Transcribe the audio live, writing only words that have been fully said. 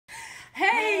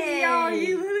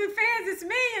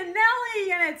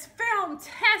It's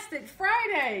Fantastic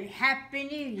Friday. Happy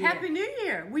New Year. Happy New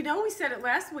Year. We know we said it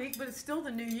last week, but it's still the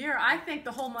new year. I think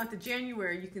the whole month of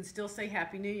January you can still say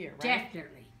Happy New Year, right?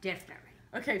 Definitely.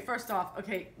 Okay, first off,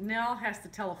 Nelle has to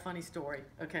tell a funny story.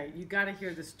 Okay, you got to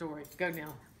hear this story. Go,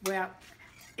 Nelle. Well,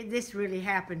 this really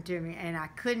happened to me, and I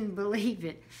couldn't believe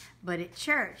it. But at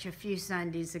church a few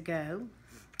Sundays ago,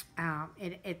 at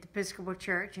the Episcopal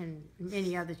Church and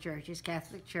many other churches,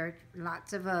 Catholic Church,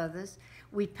 lots of others,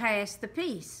 we passed the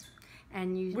peace.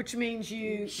 And which means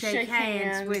you shake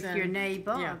hands with and your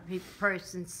neighbor, yeah.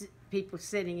 people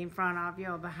sitting in front of you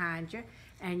or behind you,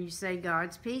 and you say,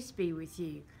 God's peace be with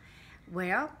you.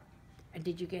 Well,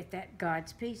 did you get that?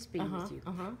 God's peace be with you.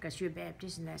 Because you're a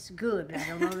Baptist, and that's good, but I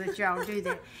don't know that y'all do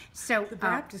that. So the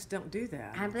Baptists don't do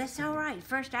that. That's all right.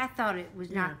 First, I thought it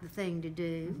was not the thing to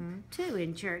do, too,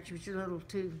 in church. It was a little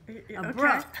too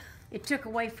abrupt. It took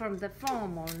away from the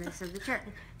formalness of the church.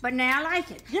 But now I like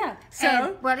it. Yeah.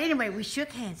 Well, anyway, we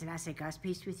shook hands, and I said, God's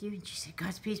peace with you. And she said,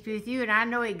 God's peace be with you. And I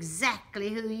know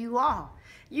exactly who you are.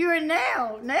 You're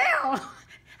Nelle. Nelle.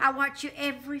 I watch you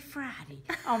every Friday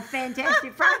on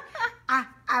Fantastic Friday. I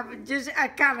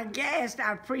kind of gasped.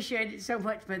 I appreciate it so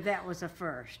much, but that was a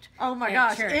first. Oh my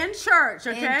gosh! Church. In church,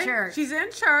 okay? In church. She's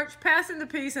in church, passing the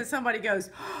peace, and somebody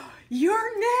goes,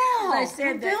 "You're Nelle." They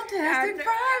said from Fantastic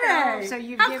Oh, Friday. so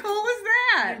how cool is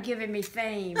that? You're giving me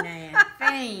fame now.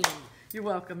 Fame. You're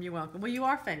welcome. You're welcome. Well, you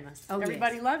are famous. Oh,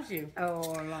 everybody loves you. Oh,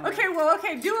 Lord.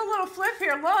 Okay. Do a little flip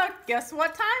here. Look, guess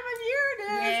what time of year it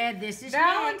is? Yeah, this is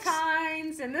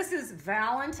Valentine's, and this is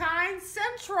Valentine's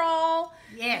Central.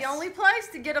 Yes. The only place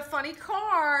to get a funny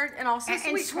card and also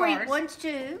sweet cards. Ones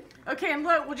too. Okay, and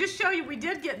look, we'll just show you. We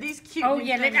did get these cute. Oh new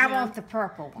yeah, things I in. want the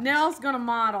purple one. Nell's gonna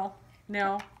model.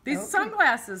 Nelle, these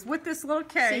sunglasses with this little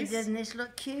case. See, doesn't this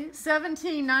look cute?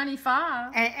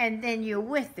 $17.95. And then you're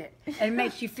with it. It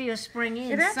makes you feel springy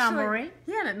and summery.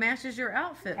 Yeah, and it matches your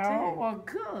outfit too. Oh, well,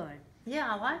 good. Yeah,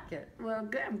 I like it. Well,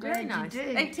 good. I'm Very glad nice. you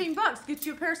do. $18. Get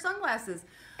you a pair of sunglasses.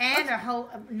 And a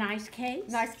nice case.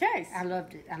 Nice case. I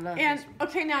loved it. I loved it. And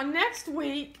okay, now next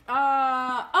week,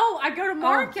 I go to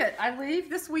market. I leave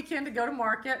this weekend to go to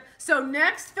market. So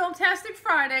next Fantastic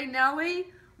Friday, Nellie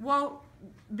won't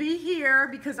be here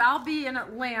because I'll be in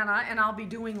Atlanta and I'll be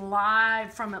doing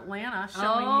live from Atlanta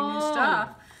showing you new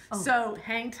stuff. So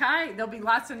hang tight. There'll be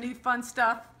lots of new fun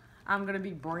stuff I'm going to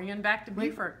be bringing back to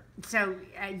Beaufort. So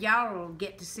y'all will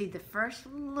get to see the first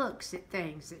looks at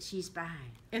things that she's buying.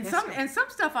 And some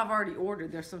stuff I've already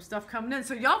ordered. There's some stuff coming in.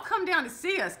 So y'all come down to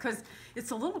see us because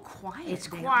it's a little quiet. It's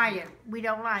quiet. We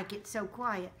don't like it so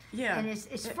quiet. Yeah. And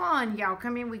it's fun. Y'all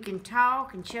come in. We can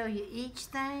talk and show you each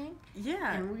thing.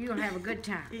 Yeah. And you'll have a good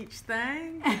time. Each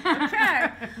thing. Okay.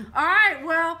 All right.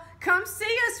 Well, come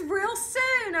see us real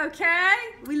soon, okay?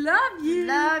 We love you.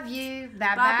 Love you.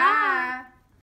 Bye-bye. Bye-bye.